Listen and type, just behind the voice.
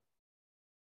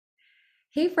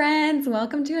Hey friends,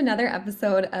 welcome to another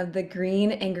episode of the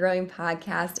Green and Growing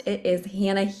podcast. It is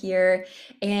Hannah here,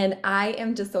 and I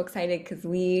am just so excited because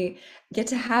we get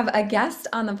to have a guest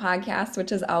on the podcast,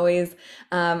 which is always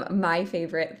my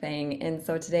favorite thing. And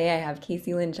so today I have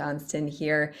Casey Lynn Johnston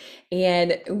here,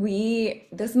 and we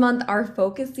this month are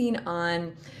focusing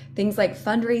on things like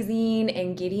fundraising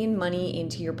and getting money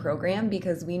into your program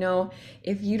because we know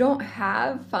if you don't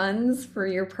have funds for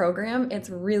your program, it's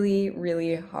really,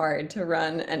 really hard to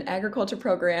run an agriculture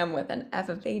program with an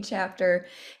FFA chapter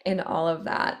and all of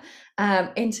that.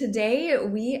 And today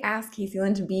we asked Casey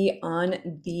Lynn to be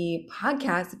on the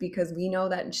podcast because we know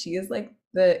that she is like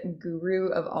the guru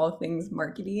of all things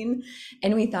marketing.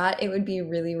 And we thought it would be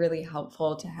really, really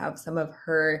helpful to have some of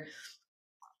her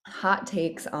hot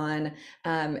takes on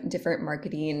different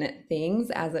marketing things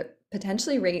as it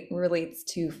potentially relates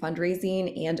to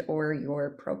fundraising and or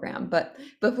your program. But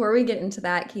before we get into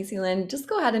that, Casey Lynn, just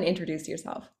go ahead and introduce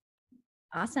yourself.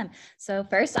 Awesome. So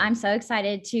first, I'm so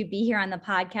excited to be here on the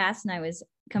podcast, and I was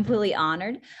completely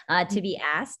honored to be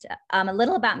asked. A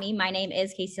little about me. My name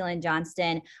is Casey Lynn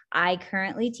Johnston. I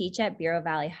currently teach at Bureau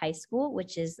Valley High School,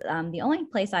 which is the only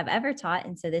place I've ever taught.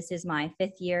 And so this is my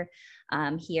fifth year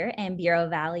here, and Bureau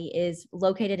Valley is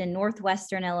located in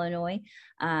northwestern Illinois.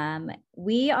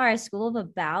 We are a school of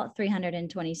about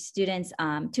 320 students,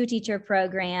 two-teacher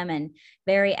program, and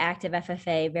very active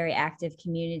FFA, very active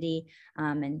community.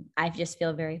 And I just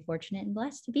feel very fortunate and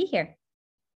blessed to be here.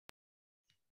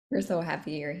 We're so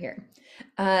happy you're here.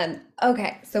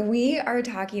 Okay, so we are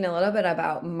talking a little bit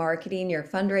about marketing your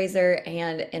fundraiser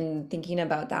and thinking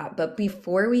about that. But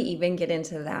before we even get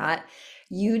into that,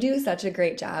 you do such a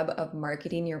great job of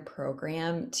marketing your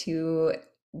program to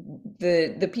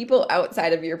the people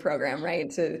outside of your program, right?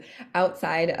 To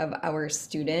outside of our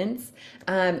students.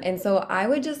 And so I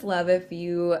would just love if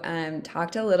you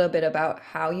talked a little bit about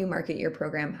how you market your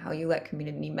program, how you let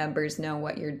community members know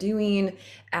what you're doing,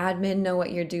 admin know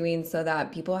what you're doing, so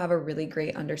that people have a really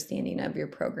great understanding of your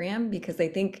program. Because I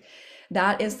think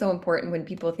that is so important when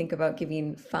people think about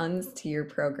giving funds to your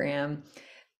program.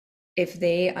 If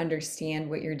they understand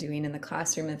what you're doing in the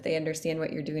classroom, if they understand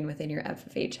what you're doing within your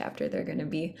FFA chapter, they're going to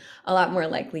be a lot more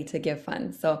likely to give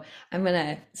funds. So I'm going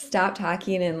to stop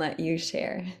talking and let you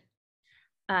share.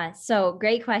 So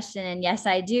great question. And yes,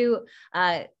 I do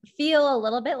feel a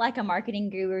little bit like a marketing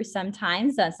guru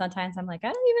sometimes. Sometimes I'm like,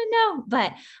 I don't even know.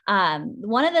 But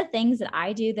one of the things that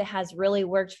I do that has really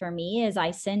worked for me is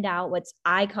I send out what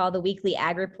I call the weekly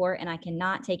ag report. And I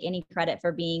cannot take any credit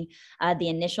for being the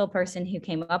initial person who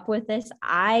came up with this.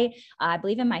 I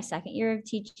believe in my second year of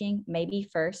teaching, maybe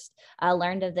first,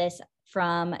 learned of this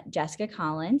from Jessica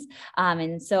Collins.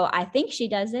 And so I think she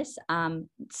does this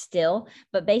still,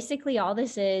 but basically all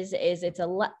this is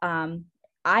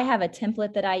I have a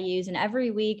template that I use, and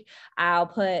every week I'll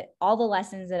put all the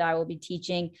lessons that I will be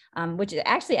teaching, which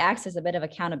actually acts as a bit of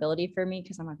accountability for me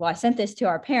because I'm like, well, I sent this to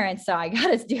our parents, so I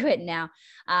got to do it now.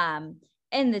 And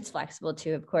it's flexible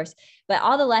too, of course, but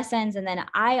all the lessons. And then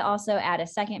I also add a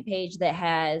second page that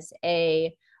has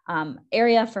a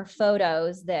area for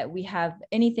photos that we have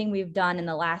anything we've done in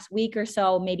the last week or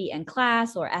so, maybe in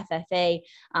class or FFA.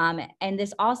 And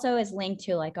this also is linked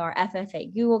to like our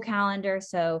FFA Google Calendar,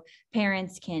 so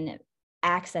parents can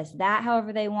access that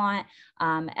however they want,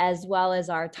 as well as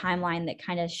our timeline that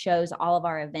kind of shows all of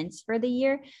our events for the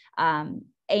year.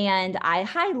 And I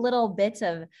hide little bits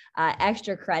of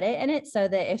extra credit in it so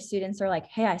that if students are like,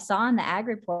 hey, I saw in the ag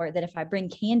report that if I bring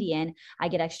candy in, I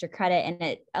get extra credit, and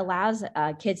it allows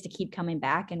kids to keep coming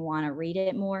back and want to read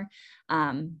it more.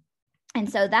 And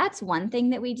so that's one thing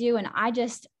that we do. And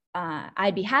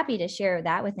I'd be happy to share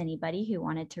that with anybody who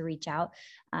wanted to reach out.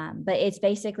 But it's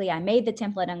basically, I made the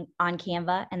template on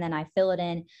Canva, and then I fill it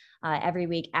in every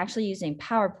week, actually using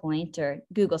PowerPoint or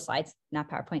Google Slides, not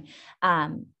PowerPoint.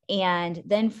 And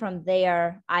then from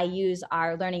there, I use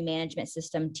our learning management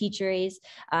system, Teacheries,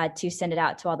 to send it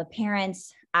out to all the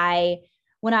parents.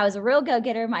 When I was a real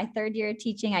go-getter, my third year of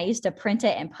teaching, I used to print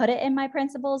it and put it in my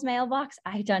principal's mailbox.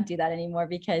 I don't do that anymore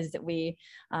because we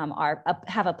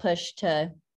have a push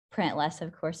to print less,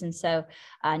 of course. And so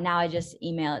now I just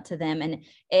email it to them. And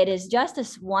it is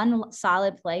just one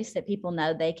solid place that people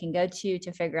know they can go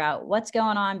to figure out what's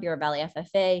going on Bureau Valley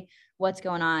FFA, what's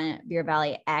going on Bureau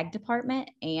Valley Ag Department.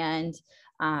 And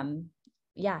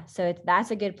so that's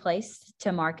a good place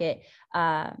to market.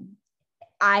 I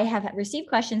have received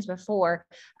questions before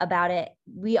about it.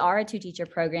 We are a two-teacher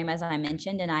program, as I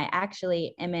mentioned, and I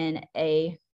actually am in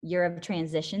a year of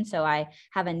transition. So I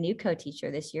have a new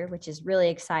co-teacher this year, which is really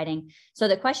exciting. So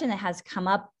the question that has come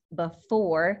up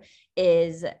before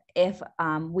is if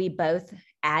we both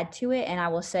add to it. And I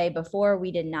will say, before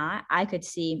we did not, I could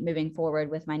see moving forward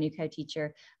with my new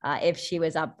co-teacher, if she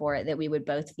was up for it, that we would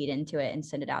both feed into it and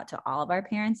send it out to all of our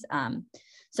parents.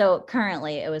 So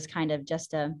currently it was kind of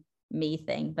just a me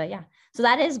thing, but yeah. So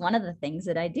that is one of the things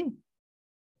that I do.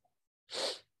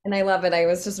 And I love it. I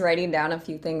was just writing down a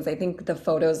few things. I think the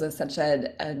photos is such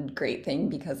a great thing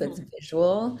because it's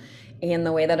visual. And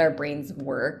the way that our brains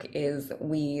work is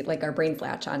we like our brains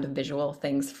latch onto visual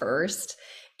things first.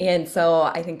 And so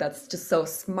I think that's just so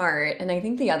smart. And I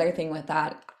think the other thing with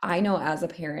that, I know as a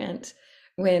parent,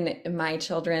 when my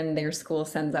children, their school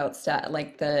sends out stuff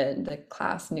like the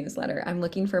class newsletter, I'm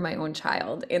looking for my own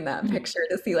child in that Mhm. picture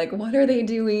to see like what are they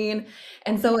doing?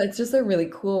 And so it's just a really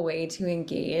cool way to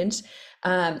engage.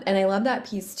 And I love that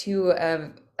piece too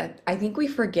of I think we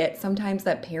forget sometimes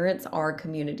that parents are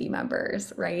community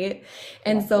members, right?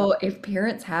 And Yes. so if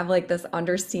parents have like this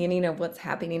understanding of what's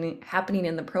happening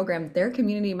in the program, they're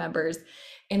community members.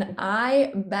 And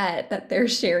I bet that they're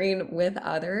sharing with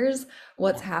others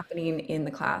what's happening in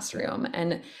the classroom.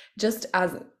 And just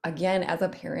as, again, as a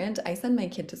parent, I send my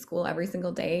kid to school every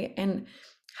single day, and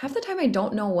half the time I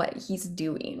don't know what he's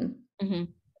doing. Mhm.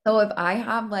 So if I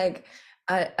have like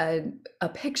a, a a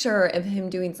picture of him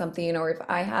doing something, or if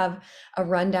I have a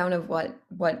rundown of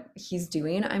what he's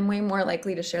doing, I'm way more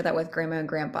likely to share that with grandma and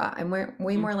grandpa. I'm way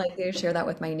Mhm. more likely to share that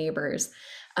with my neighbors.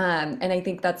 And I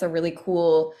think that's a really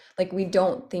cool, like we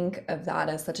don't think of that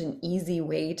as such an easy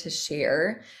way to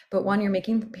share. But one, you're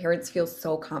making parents feel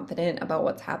so confident about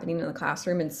what's happening in the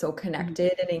classroom and so Mhm.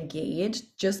 connected and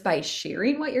engaged just by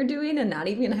sharing what you're doing and not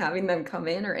even having them come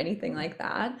in or anything like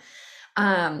that.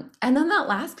 And then that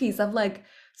last piece of like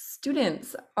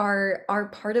students are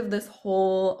part of this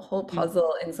whole Mhm.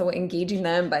 puzzle, and so engaging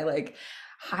them by like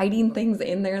hiding things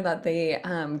in there that they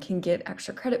can get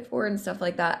extra credit for and stuff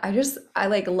like that. I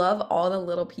like love all the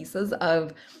little pieces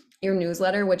of your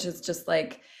newsletter, which is just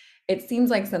like it seems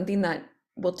like something that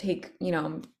will take,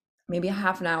 maybe a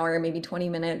half an hour, maybe 20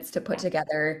 minutes to put Yeah.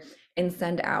 together and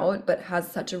send out, but has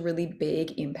such a really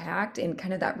big impact and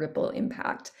kind of that ripple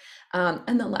impact.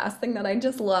 And the last thing that I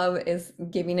just love is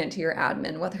giving it to your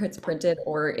admin, whether it's printed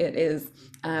or it is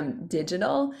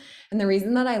digital. And the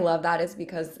reason that I love that is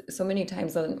because so many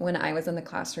times when I was in the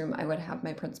classroom, I would have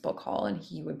my principal call and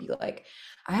he would be like,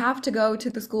 I have to go to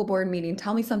the school board meeting.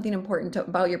 Tell me something important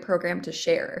about your program to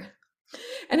share.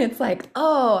 And it's like,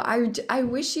 oh, I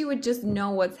wish you would just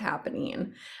know what's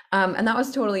happening. And that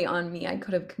was totally on me. I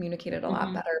could have communicated a lot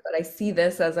Mhm. better, but I see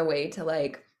this as a way to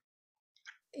like,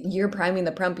 you're priming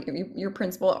the pump. Your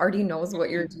principal already knows what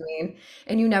you're Mhm. doing,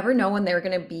 and you never know when they're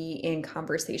going to be in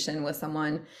conversation with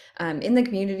someone in the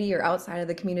community or outside of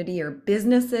the community or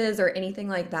businesses or anything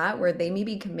like that, where they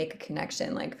maybe can make a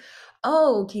connection. Like,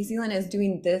 oh, Casey Lynn is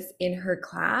doing this in her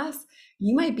class.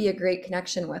 You might be a great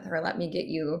connection with her. Let me get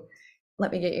you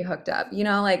hooked up.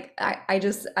 Like I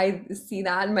see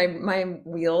that, and my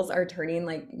wheels are turning.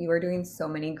 Like you are doing so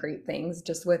many great things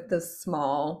just with this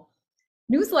small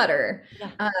newsletter.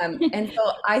 Yeah. And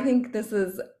so I think this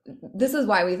is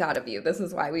why we thought of you. This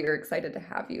is why we were excited to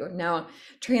have you. Now,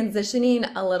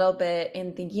 transitioning a little bit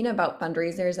and thinking about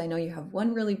fundraisers, I know you have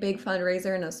one really big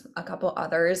fundraiser and a couple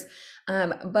others.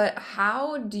 But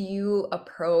how do you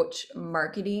approach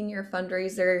marketing your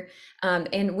fundraiser?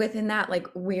 And within that, like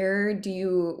where do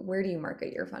you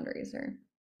market your fundraiser?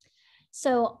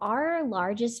 So our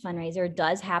largest fundraiser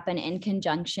does happen in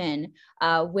conjunction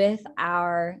with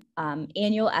our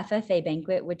annual FFA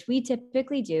banquet, which we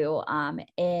typically do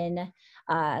in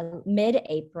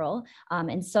mid-April.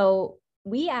 And so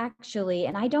we actually,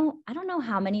 and I don't know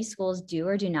how many schools do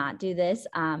or do not do this.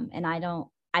 And I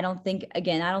don't think,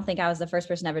 again, I don't think I was the first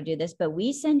person to ever do this, but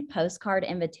we send postcard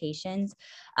invitations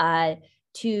uh,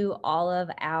 to all of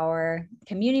our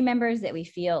community members that we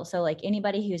feel. So, like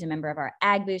anybody who's a member of our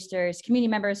Ag Boosters, community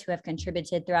members who have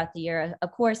contributed throughout the year,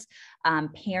 of course,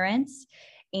 parents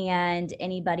and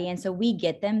anybody. And so we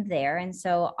get them there. And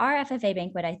so our FFA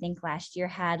banquet, I think last year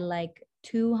had like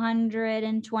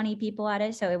 220 people at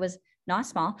it. So it was not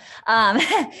small.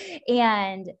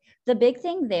 And the big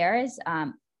thing there is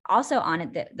also on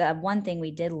it, the one thing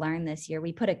we did learn this year,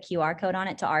 we put a QR code on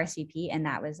it to RSVP, and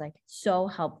that was like so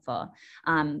helpful.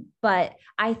 But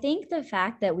I think the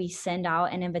fact that we send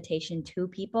out an invitation to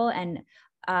people, and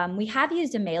we have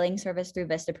used a mailing service through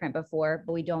Vistaprint before,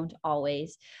 but we don't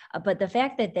always. But the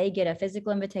fact that they get a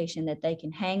physical invitation that they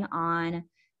can hang on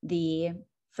the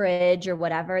fridge or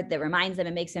whatever that reminds them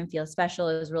and makes them feel special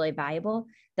is really valuable.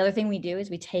 The other thing we do is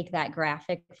we take that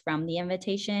graphic from the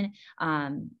invitation,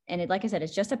 and like I said,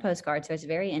 it's just a postcard, so it's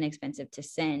very inexpensive to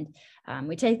send.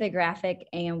 We take the graphic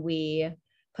and we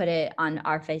put it on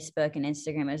our Facebook and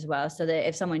Instagram as well, so that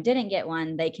if someone didn't get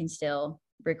one, they can still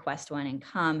request one and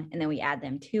come, and then we add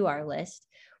them to our list.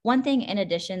 One thing in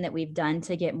addition that we've done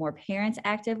to get more parents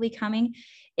actively coming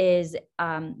is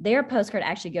their postcard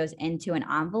actually goes into an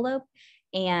envelope,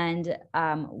 and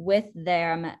with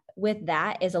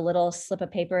that is a little slip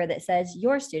of paper that says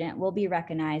your student will be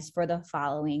recognized for the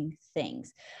following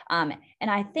things. And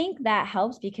I think that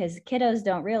helps because kiddos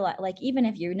don't realize, like, even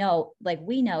if you know, like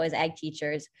we know as ag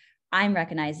teachers, I'm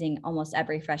recognizing almost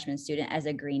every freshman student as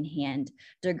a Green Hand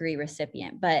degree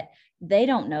recipient, but they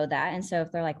don't know that. And so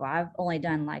if they're like, well, I've only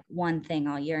done like one thing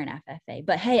all year in FFA,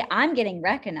 but hey, I'm getting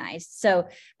recognized. So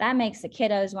that makes the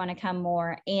kiddos want to come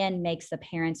more and makes the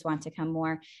parents want to come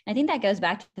more. And I think that goes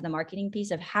back to the marketing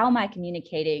piece of how am I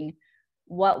communicating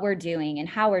what we're doing and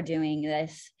how we're doing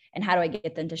this and how do I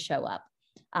get them to show up?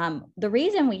 The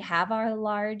reason we have our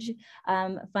large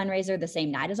fundraiser the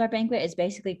same night as our banquet is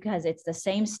basically because it's the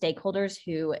same stakeholders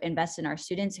who invest in our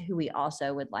students who we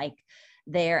also would like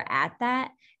there at that.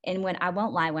 And when I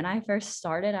won't lie, when I first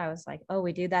started, I was like, oh,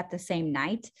 we do that the same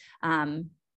night. And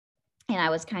I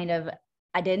was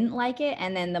I didn't like it.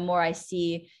 And then the more I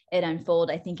see it unfold,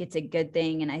 I think it's a good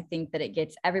thing. And I think that it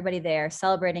gets everybody there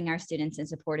celebrating our students and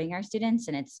supporting our students.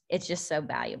 And it's just so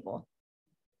valuable.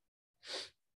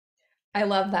 I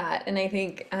love that. And I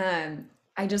think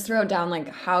I just wrote down like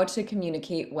how to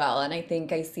communicate well. And I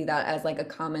think I see that as like a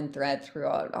common thread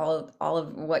throughout all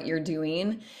of what you're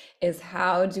doing is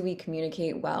how do we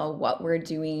communicate well what we're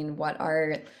doing, what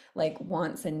our like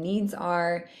wants and needs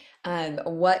are,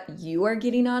 what you are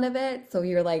getting out of it. So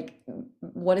you're like,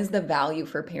 what is the value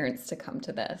for parents to come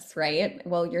to this, right?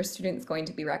 Well, your student's going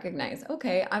to be recognized.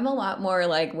 Okay, I'm a lot more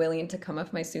like willing to come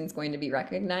if my student's going to be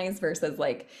recognized versus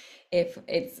like if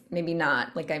it's maybe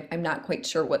not, like I'm not quite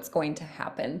sure what's going to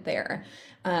happen there.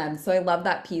 So I love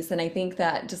that piece. And I think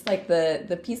that just like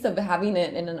the piece of having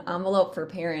it in an envelope for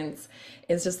parents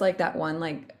is just like that one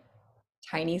like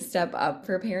tiny step up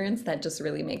for parents that just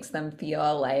really makes them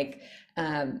feel like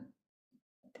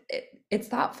it's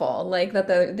thoughtful, like that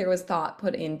there was thought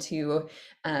put into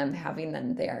having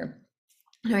them there.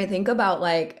 And I think about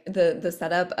like the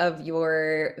setup of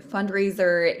your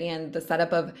fundraiser and the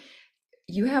setup of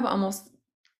you have almost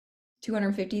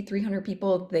 250, 300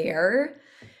 people there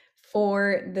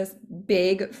for this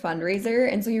big fundraiser.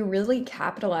 And so you're really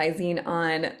capitalizing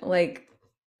on like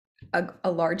a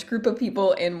large group of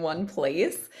people in one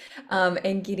place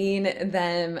and getting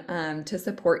them to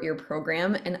support your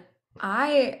program. And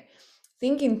I,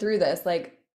 thinking through this,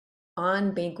 like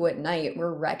on banquet night,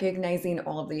 we're recognizing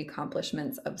all of the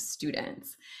accomplishments of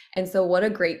students. And so what a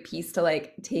great piece to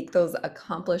like take those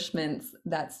accomplishments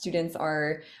that students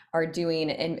are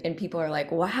doing and people are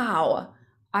like, wow,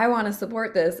 I want to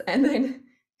support this. And then,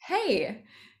 hey,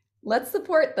 let's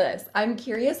support this. I'm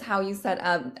curious how you set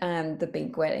up the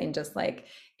banquet and just like,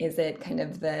 is it kind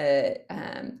of the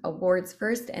awards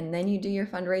first and then you do your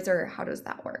fundraiser, or how does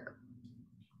that work?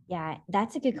 Yeah,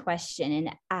 that's a good question.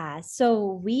 And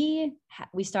so we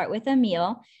start with a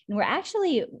meal, and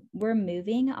we're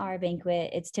moving our banquet.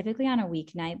 It's typically on a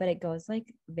weeknight, but it goes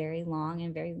like very long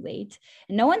and very late.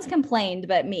 And no one's complained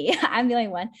but me. I'm the only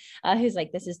one who's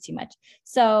like, this is too much.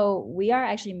 So we are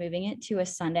actually moving it to a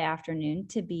Sunday afternoon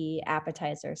to be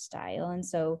appetizer style. And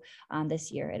so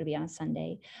this year it'll be on a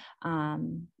Sunday.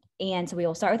 And so we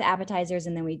will start with appetizers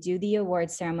and then we do the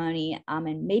awards ceremony.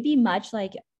 And maybe much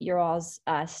like your all's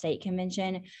state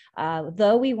convention,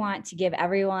 though we want to give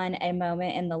everyone a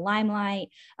moment in the limelight,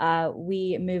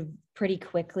 we move pretty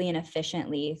quickly and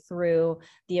efficiently through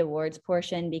the awards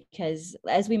portion because,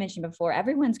 as we mentioned before,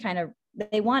 everyone's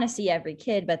they want to see every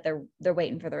kid, but they're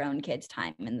waiting for their own kid's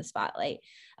time in the spotlight.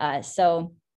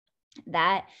 So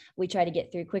that we try to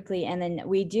get through quickly. And then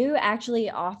we do actually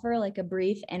offer like a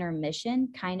brief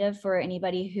intermission kind of for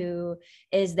anybody who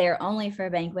is there only for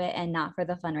a banquet and not for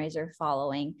the fundraiser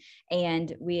following.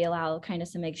 And we allow kind of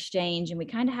some exchange, and we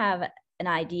kind of have an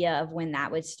idea of when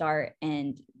that would start,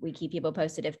 and we keep people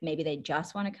posted if maybe they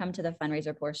just want to come to the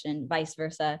fundraiser portion, vice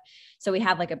versa. So we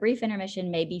have like a brief intermission,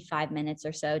 maybe 5 minutes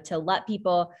or so, to let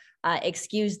people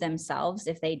excuse themselves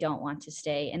if they don't want to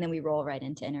stay, and then we roll right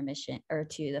into intermission or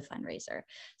to the fundraiser.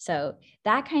 So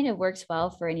that kind of works well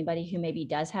for anybody who maybe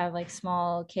does have like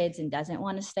small kids and doesn't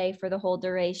want to stay for the whole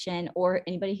duration, or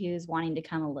anybody who's wanting to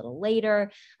come a little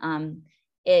later.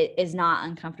 It is not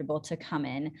uncomfortable to come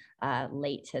in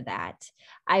late to that.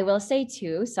 I will say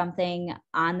too, something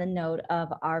on the note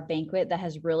of our banquet that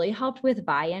has really helped with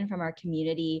buy-in from our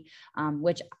community,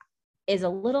 which is a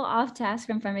little off task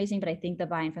from fundraising, but I think the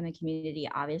buy-in from the community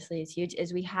obviously is huge,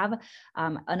 is we have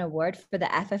an award for the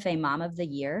FFA Mom of the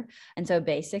Year. And so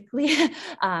basically,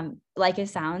 like it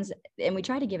sounds, and we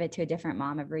try to give it to a different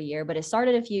mom every year, but it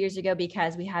started a few years ago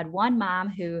because we had one mom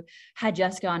who had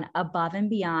just gone above and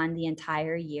beyond the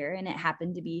entire year. And it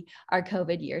happened to be our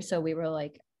COVID year. So we were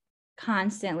like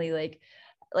constantly like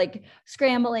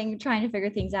scrambling, trying to figure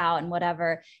things out and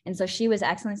whatever. And so she was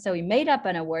excellent. So we made up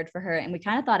an award for her, and we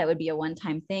kind of thought it would be a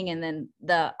one-time thing. And then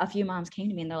a few moms came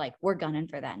to me and they're like, we're gunning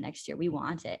for that next year. We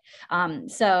want it.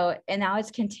 So, and now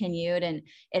it's continued, and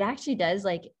it actually does,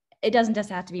 like, it doesn't just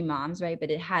have to be moms, right?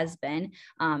 But it has been,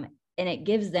 and it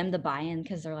gives them the buy-in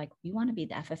because they're like, we want to be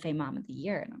the FFA Mom of the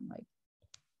Year. And I'm like,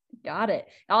 got it.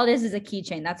 All it is a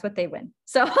keychain. That's what they win.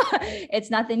 So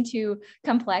it's nothing too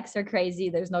complex or crazy.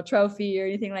 There's no trophy or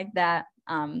anything like that.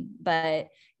 But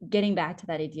getting back to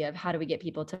that idea of how do we get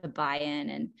people to buy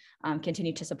in and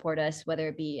continue to support us, whether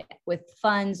it be with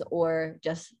funds or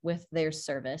just with their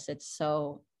service. It's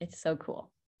so cool.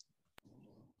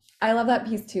 I love that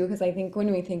piece too, because I think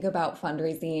when we think about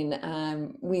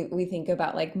fundraising, we think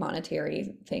about like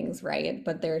monetary things, right?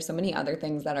 But there are so many other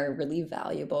things that are really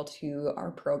valuable to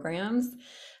our programs,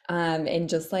 and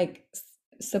just like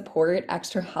support,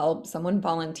 extra help, someone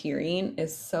volunteering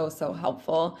is so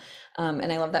helpful.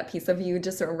 And I love that piece of you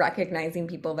just sort of recognizing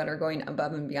people that are going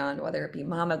above and beyond, whether it be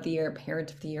Mom of the Year,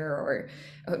 Parent of the Year, or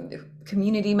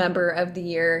Community Member of the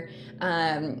Year.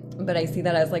 But I see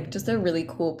that as like just a really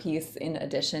cool piece in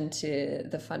addition to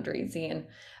the fundraising.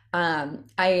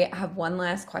 I have one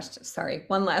last question. Sorry,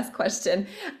 one last question.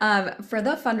 For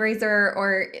the fundraiser,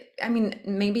 or I mean,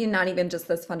 maybe not even just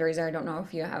this fundraiser. I don't know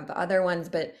if you have the other ones,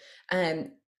 but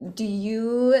do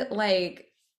you like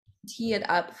tee it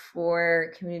up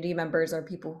for community members or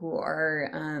people who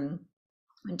are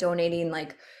donating,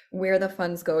 like where the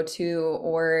funds go to,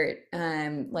 or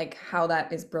like how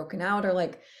that is broken out, or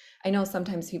like I know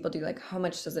sometimes people do like how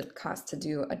much does it cost to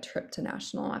do a trip to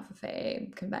National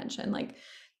FFA convention? Like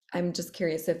I'm just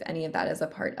curious if any of that is a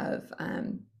part of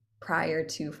prior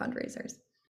to fundraisers.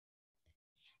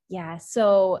 Yeah.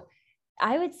 So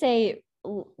I would say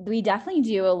we definitely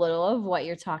do a little of what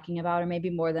you're talking about, or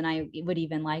maybe more than I would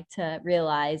even like to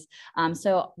realize.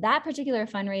 So that particular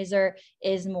fundraiser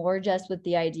is more just with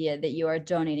the idea that you are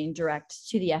donating direct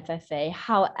to the FFA.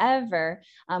 However,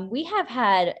 we have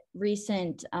had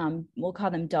recent, we'll call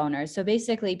them donors. So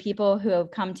basically people who have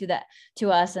come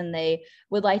to us and they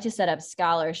would like to set up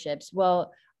scholarships.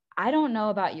 Well, I don't know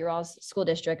about your all's school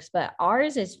districts, but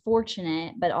ours is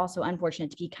fortunate, but also unfortunate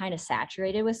to be kind of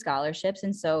saturated with scholarships.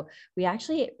 And so we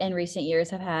actually in recent years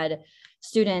have had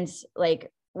students, like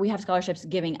we have scholarships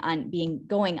going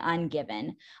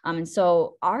ungiven. And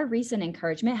so our recent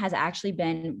encouragement has actually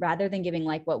been, rather than giving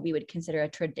like what we would consider a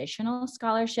traditional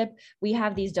scholarship, we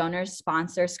have these donors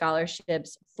sponsor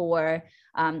scholarships for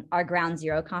our Ground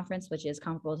Zero conference, which is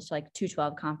comparable to like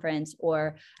 212 conference,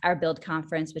 or our Build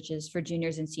conference, which is for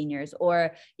juniors and seniors,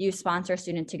 or you sponsor a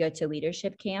student to go to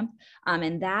leadership camp.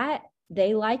 And that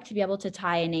they like to be able to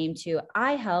tie a name to.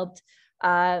 I helped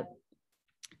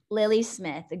Lily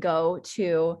Smith go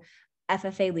to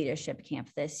FFA leadership camp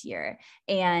this year.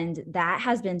 And that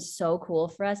has been so cool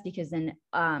for us because then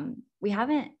I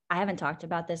haven't talked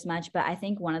about this much, but I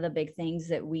think one of the big things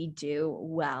that we do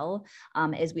well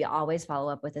is we always follow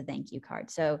up with a thank you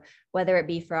card. So whether it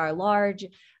be for our large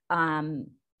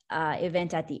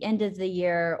event at the end of the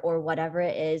year or whatever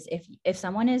it is, if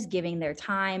someone is giving their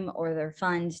time or their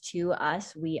funds to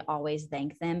us, we always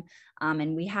thank them.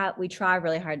 And we try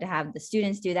really hard to have the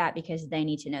students do that because they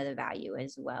need to know the value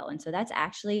as well. And so that's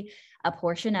actually a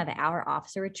portion of our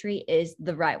officer retreat, is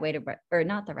the right way to, or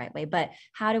not the right way, but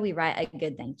how do we write a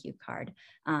good thank you card?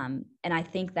 And I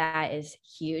think that is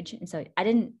huge. And so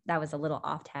that was a little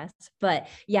off task, but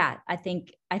yeah, I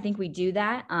think we do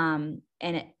that.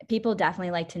 People definitely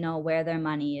like to know where their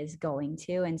money is going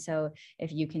to. And so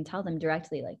if you can tell them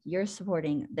directly, like you're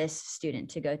supporting this student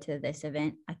to go to this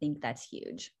event, I think that's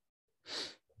huge.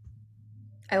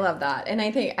 I love that. And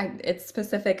I think it's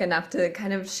specific enough to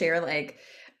kind of share like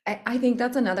I think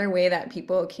that's another way that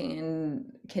people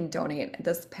can donate.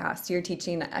 This past year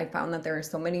teaching, I found that there are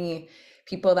so many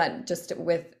people that just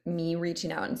with me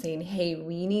reaching out and saying, "Hey,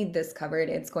 we need this covered.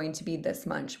 It's going to be this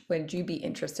much. Would you be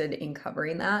interested in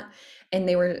covering that?" And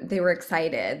they were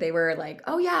excited. They were like,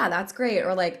 "Oh yeah, that's great."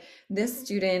 Or like, "This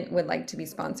student would like to be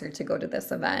sponsored to go to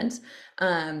this event."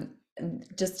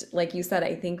 Just like you said,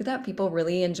 I think that people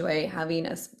really enjoy having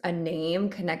a name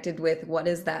connected with what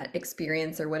is that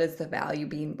experience or what is the value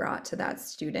being brought to that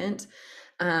student.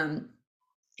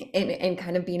 and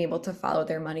kind of being able to follow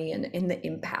their money and the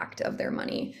impact of their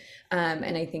money.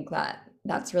 And I think that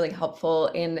that's really helpful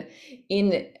in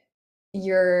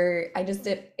your, I just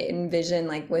envision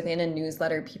like within a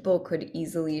newsletter, people could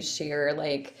easily share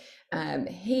like,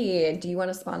 hey, do you want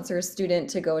to sponsor a student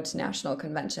to go to national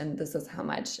convention? This is how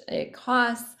much it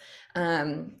costs.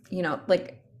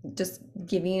 Like just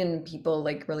giving people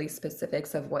like really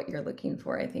specifics of what you're looking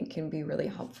for, I think can be really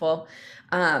helpful.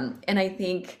 And I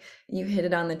think you hit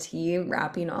it on the tee,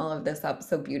 wrapping all of this up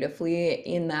so beautifully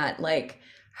in that like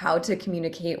how to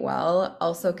communicate well,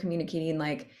 also communicating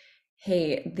like,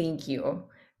 hey, thank you.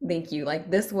 Thank you. Like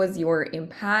this was your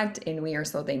impact, and we are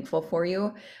so thankful for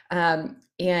you.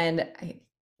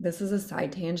 This is a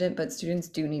side tangent, but students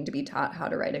do need to be taught how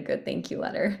to write a good thank you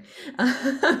letter.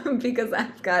 Because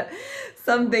I've got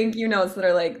some thank you notes that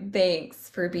are like,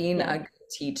 thanks for being Yeah. a good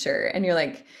teacher. And you're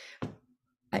like,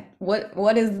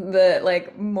 what is the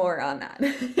like more on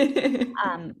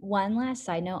that? One last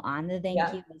side note on the thank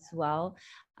Yeah. you as well.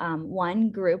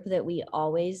 One group that we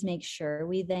always make sure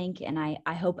we thank, and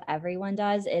I hope everyone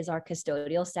does, is our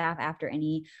custodial staff. After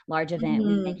any large event,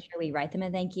 we make Mhm. sure we write them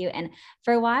a thank you. And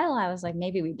for a while, I was like,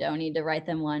 maybe we don't need to write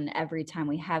them one every time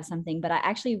we have something. But I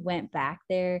actually went back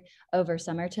there over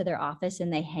summer to their office,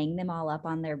 and they hang them all up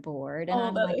on their board. And Oh,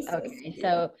 I'm that like, is so okay, cute.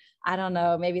 so I don't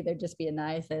know, maybe they're just being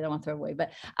nice. They don't want to throw away,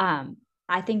 but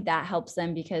I think that helps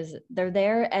them because they're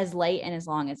there as late and as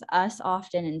long as us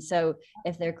often. And so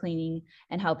if they're cleaning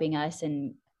and helping us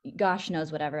and gosh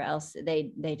knows whatever else,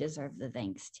 they deserve the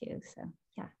thanks too. So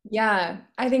yeah. Yeah,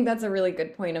 I think that's a really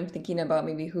good point. I'm thinking about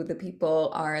maybe who the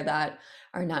people are that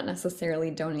are not necessarily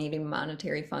donating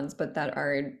monetary funds, but that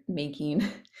are making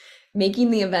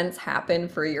making the events happen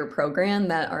for your program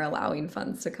that are allowing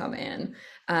funds to come in.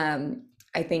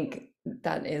 I think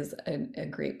that is a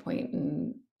great point,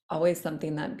 and always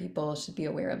something that people should be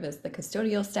aware of is the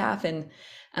custodial staff. And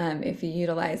if you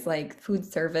utilize like food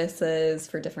services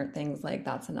for different things, like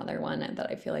that's another one that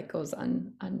I feel like goes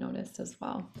unnoticed as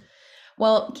well.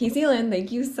 Well, Casey Lynn,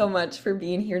 thank you so much for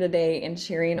being here today and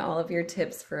sharing all of your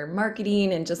tips for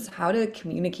marketing and just how to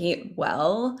communicate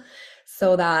well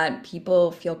so that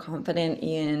people feel confident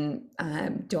in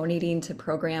donating to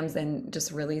programs and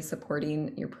just really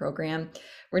supporting your program.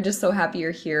 We're just so happy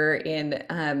you're here,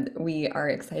 and we are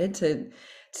excited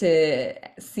to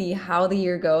see how the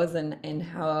year goes and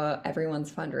how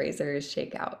everyone's fundraisers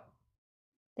shake out.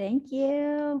 Thank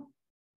you.